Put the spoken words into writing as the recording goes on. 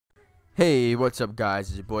Hey, what's up guys,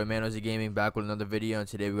 it's your boy ManoZGaming back with another video, and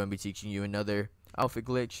today we're going to be teaching you another outfit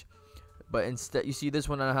glitch. But instead, you see this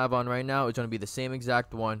one I have on right now, it's going to be the same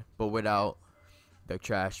exact one, but without the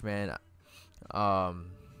trash man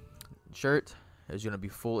shirt. It's going to be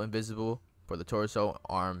full invisible for the torso,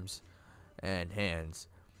 arms, and hands.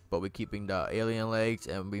 But we're keeping the alien legs,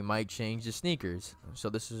 and we might change the sneakers. So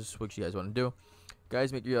this is what you guys want to do.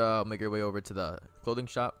 Guys, make your way over to the clothing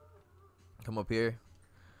shop. Come up here.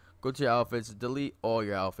 Go to your outfits, delete all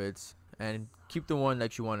your outfits, and keep the one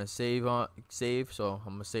that you want to save. So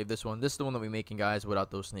I'm gonna save this one. This is the one that we're making, guys,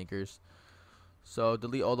 without those sneakers. So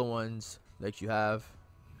delete all the ones that you have.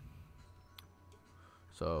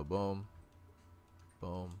 So boom,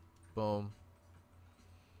 boom, boom,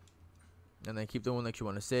 and then keep the one that you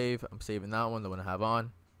want to save. I'm saving that one, the one I have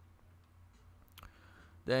on.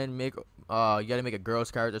 Then you gotta make a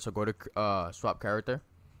girl's character. So go to swap character.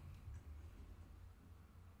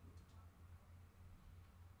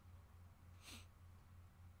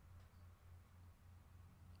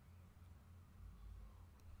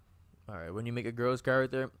 Alright, when you make a girl's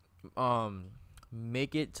character,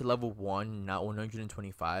 make it to level 1, not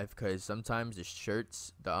 125, because sometimes the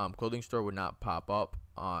shirts, the clothing store would not pop up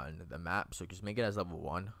on the map, so just make it as level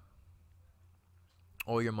 1.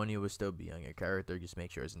 All your money will still be on your character, just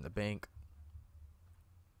make sure it's in the bank.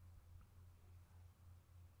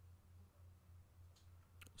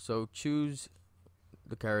 So choose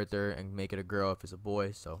the character and make it a girl if it's a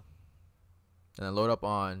boy, so. And then load up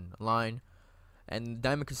online. And the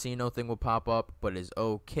Diamond Casino thing will pop up, but it's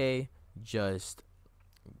okay. Just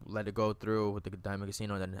let it go through with the Diamond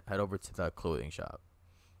Casino and then head over to the clothing shop.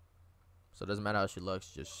 So it doesn't matter how she looks,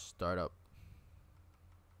 just start up.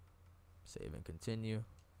 Save and continue.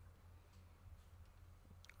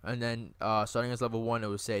 And then starting as level 1, it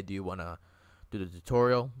will say, do you want to do the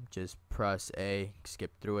tutorial? Just press A,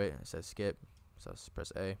 skip through it. It says skip, so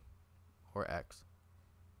press A or X.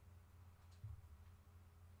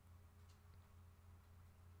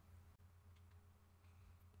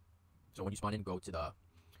 So when you spawn in, go to the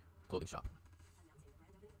clothing shop.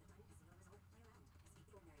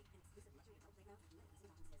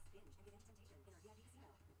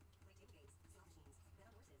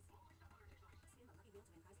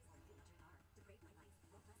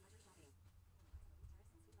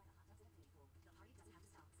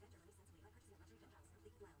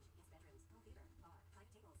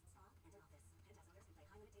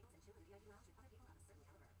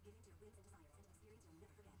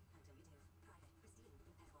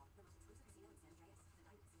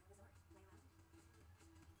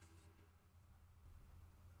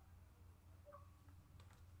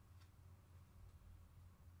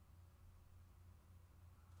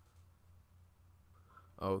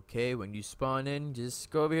 Okay, when you spawn in,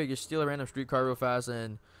 just go over here, just steal a random streetcar real fast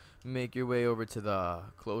and make your way over to the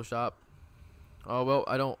clothes shop. Oh, well,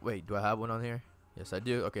 I don't, wait, do I have one on here? Yes, I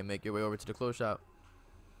do. Okay, make your way over to the clothes shop.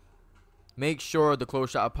 Make sure the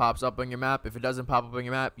clothes shop pops up on your map. If it doesn't pop up on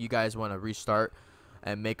your map, you guys want to restart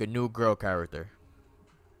and make a new girl character.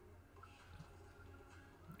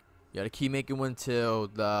 You gotta keep making one till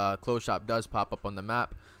the clothes shop does pop up on the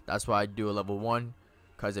map. That's why I do a level 1,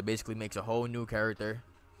 because it basically makes a whole new character.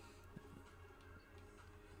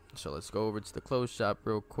 So let's go over to the clothes shop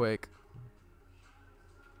real quick.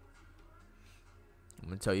 I'm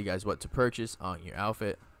gonna tell you guys what to purchase on your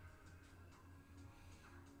outfit.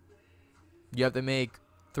 You have to make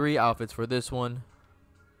 3 outfits for this one.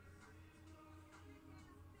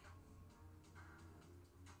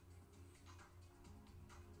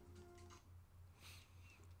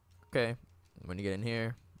 Okay, when you get in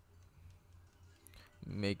here,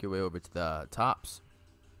 make your way over to the tops.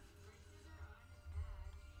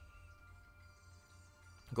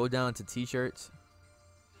 Go down to t-shirts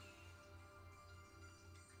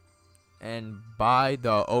and buy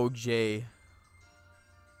the OJ.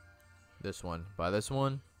 This one. Buy this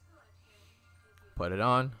one. Put it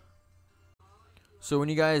on. So when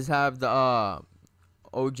you guys have the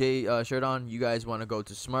OJ shirt on, you guys want to go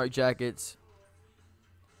to Smart Jackets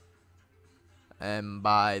and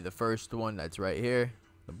buy the first one that's right here,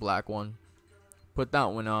 the black one. Put that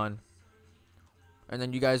one on. And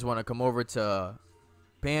then you guys want to come over to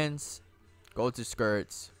pants, go to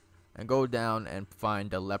skirts, and go down and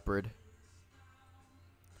find the leopard.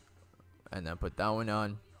 And then put that one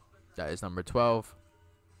on. That is number 12.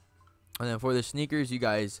 And then for the sneakers, you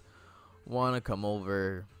guys want to come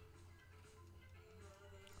over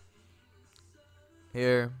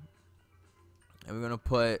here. And we're going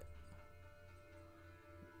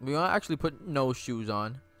to actually put no shoes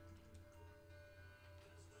on.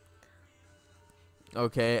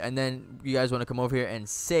 Okay, and then you guys want to come over here and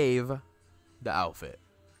save the outfit.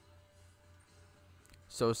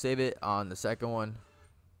 So save it on the second one.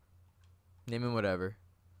 Name it whatever.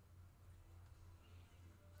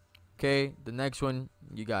 Okay, the next one,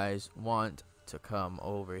 you guys want to come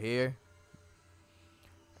over here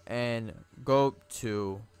and go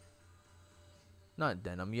to, not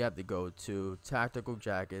denim, you have to go to tactical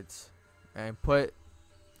jackets and put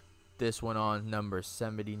this one on number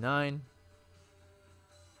 79.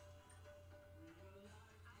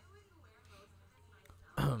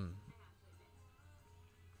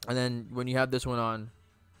 And then when you have this one on,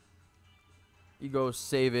 you go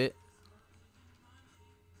save it.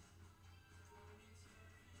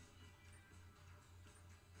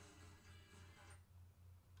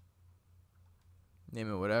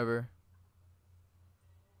 Name it whatever.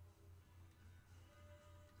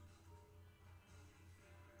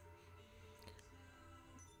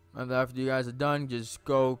 And after you guys are done, just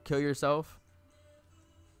go kill yourself.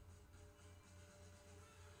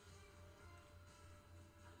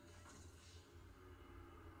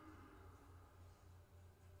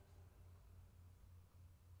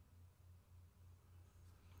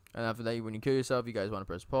 And after that, when you kill yourself, you guys want to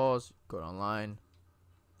press pause, go to online,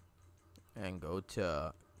 and go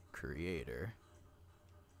to creator.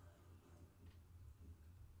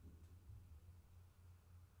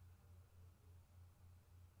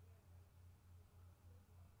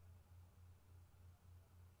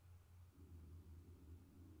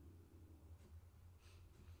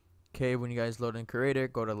 Okay, when you guys load in creator,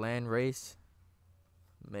 go to land race,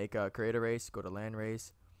 make a creator race, go to land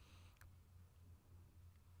race.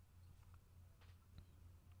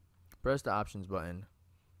 Press the options button.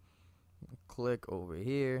 Click over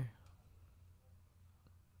here.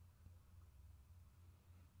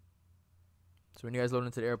 So when you guys load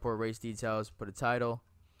into the airport race details, put a title,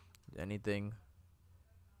 anything.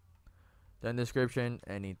 Then description,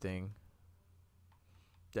 anything.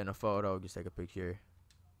 Then a photo, just take a picture.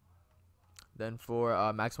 Then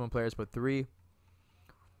for maximum players, put 3.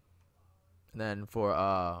 And then for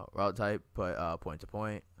route type, put point to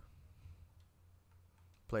point.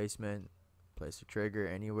 Placement, place the trigger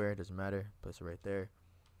anywhere, doesn't matter, place it right there.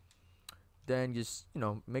 Then just, you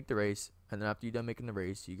know, make the race, and then after you're done making the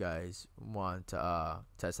race, you guys want to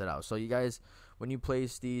test it out. So you guys, when you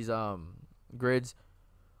place these grids,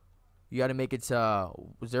 you got to make it to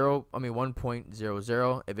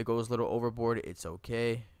 1.00. If it goes a little overboard, it's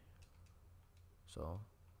okay. So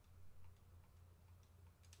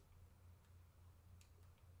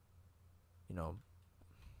you know,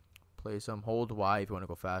 play some, hold Y if you want to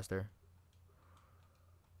go faster.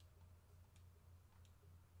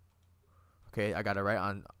 Okay, I got it right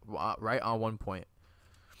on 1.00.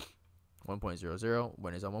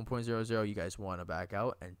 When it's on 1.00, you guys want to back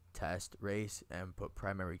out and test race and put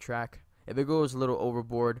primary track. If it goes a little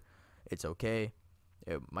overboard, it's okay.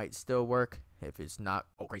 It might still work. If it's not,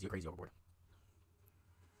 oh, crazy overboard.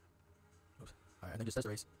 Oops. All right, and then just test the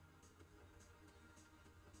race.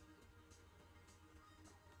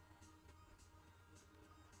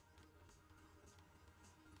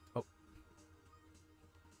 Oh.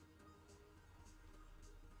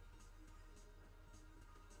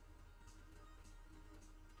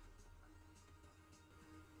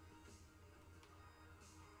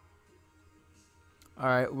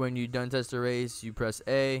 Alright, when you're done test the race, you press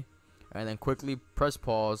A, and then quickly press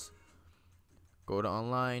pause, go to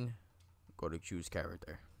online, go to choose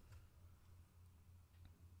character.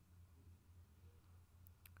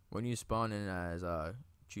 When you spawn in as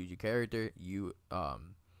choose your character, you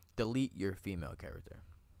delete your female character.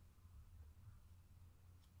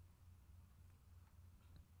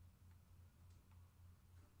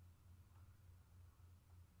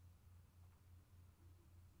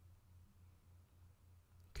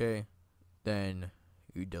 Okay, then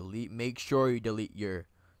you delete, make sure you delete your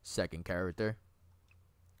second character,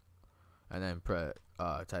 and then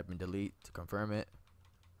type in delete to confirm it.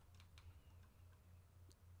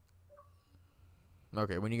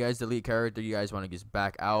 Okay, when you guys delete character, you guys want to just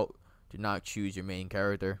back out. Do not choose your main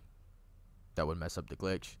character. That would mess up the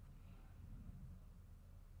glitch.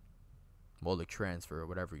 Well, the transfer, or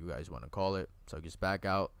whatever you guys want to call it. So just back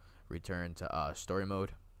out, return to story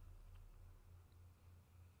mode.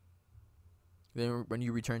 Then when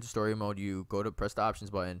you return to story mode, you go to press the options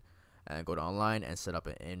button and go to online and set up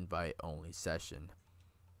an invite only session.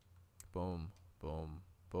 Boom, boom,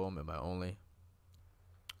 boom, invite only.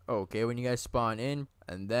 Okay, when you guys spawn in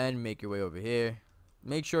and then make your way over here,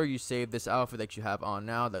 make sure you save this outfit that you have on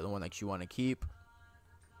now, that the one that you want to keep.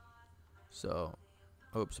 So,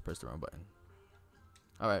 oops, I pressed the wrong button.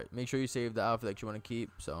 Alright, make sure you save the outfit that you want to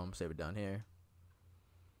keep. So I'm gonna save it down here.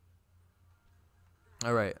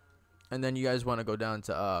 All right, and then you guys want to go down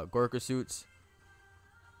to GOKU suits.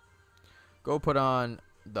 Go put on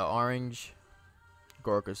the orange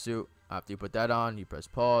GOKU suit. After you put that on, you press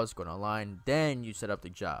pause, go down line, then you set up the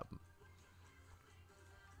job.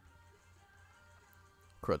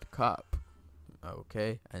 Create the cop.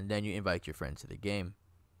 Okay, and then you invite your friends to the game.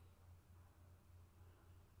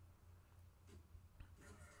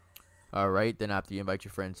 Alright, then after you invite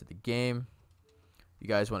your friends to the game, you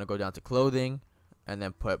guys want to go down to clothing and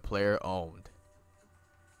then put player owned.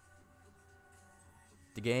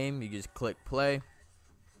 The game, you just click play.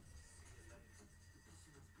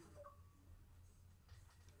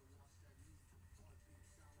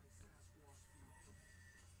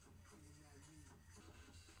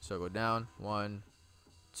 So go down, 1,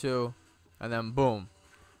 2, and then boom.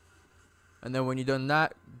 And then when you're done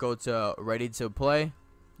that, go to ready to play.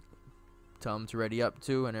 Tell him to ready up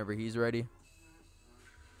to whenever he's ready.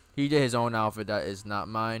 He did his own outfit, that is not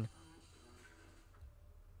mine.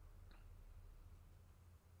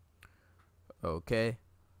 Okay.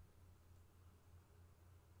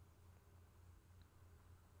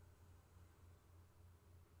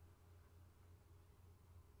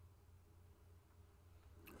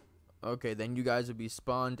 Okay, then you guys will be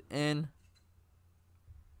spawned in.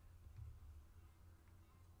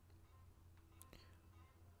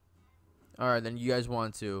 Alright, then you guys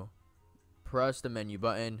want to press the menu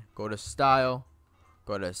button, go to style,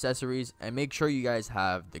 go to accessories, and make sure you guys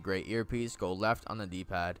have the gray earpiece. Go left on the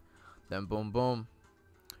D-pad, then boom boom.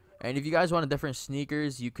 And if you guys want different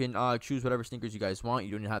sneakers, you can choose whatever sneakers you guys want.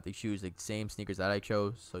 You don't have to choose the same sneakers that I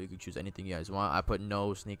chose, so you can choose anything you guys want. I put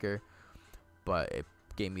no sneaker, but it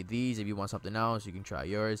gave me these. If you want something else, you can try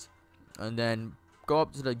yours. And then go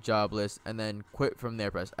up to the job list and then quit from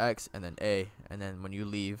there. Press X and then A, and then when you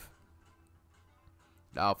leave,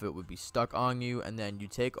 the outfit would be stuck on you. And then you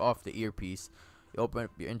take off the earpiece, you open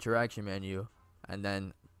up your interaction menu, and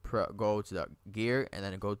then go to the gear and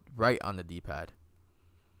then go right on the D-pad.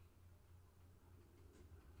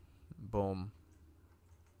 Boom.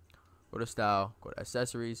 Go to style, go to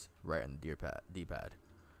accessories, right on the D-pad,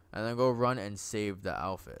 and then go run and save the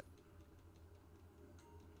outfit.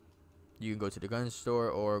 You can go to the gun store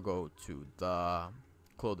or go to the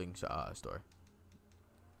clothing store,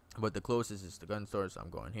 but the closest is the gun store, so I'm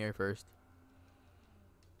going here first.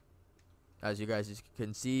 As you guys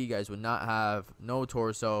can see, you guys would not have no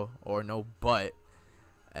torso or no butt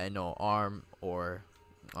and no arm or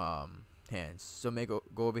hands. So go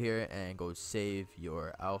over here and go save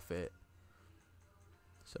your outfit.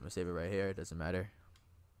 So I'm gonna save it right here. It doesn't matter.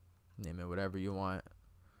 Name it whatever you want.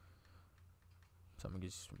 So I'm gonna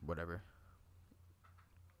just whatever.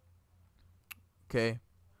 Okay.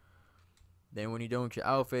 Then when you're done with your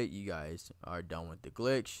outfit, you guys are done with the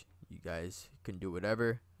glitch. You guys can do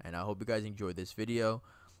whatever. And I hope you guys enjoyed this video.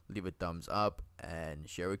 Leave a thumbs up and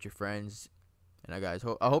share with your friends. And I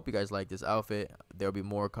hope you guys like this outfit. There'll be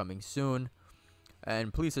more coming soon.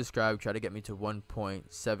 And please subscribe. Try to get me to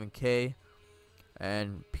 1.7K.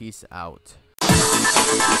 And peace out.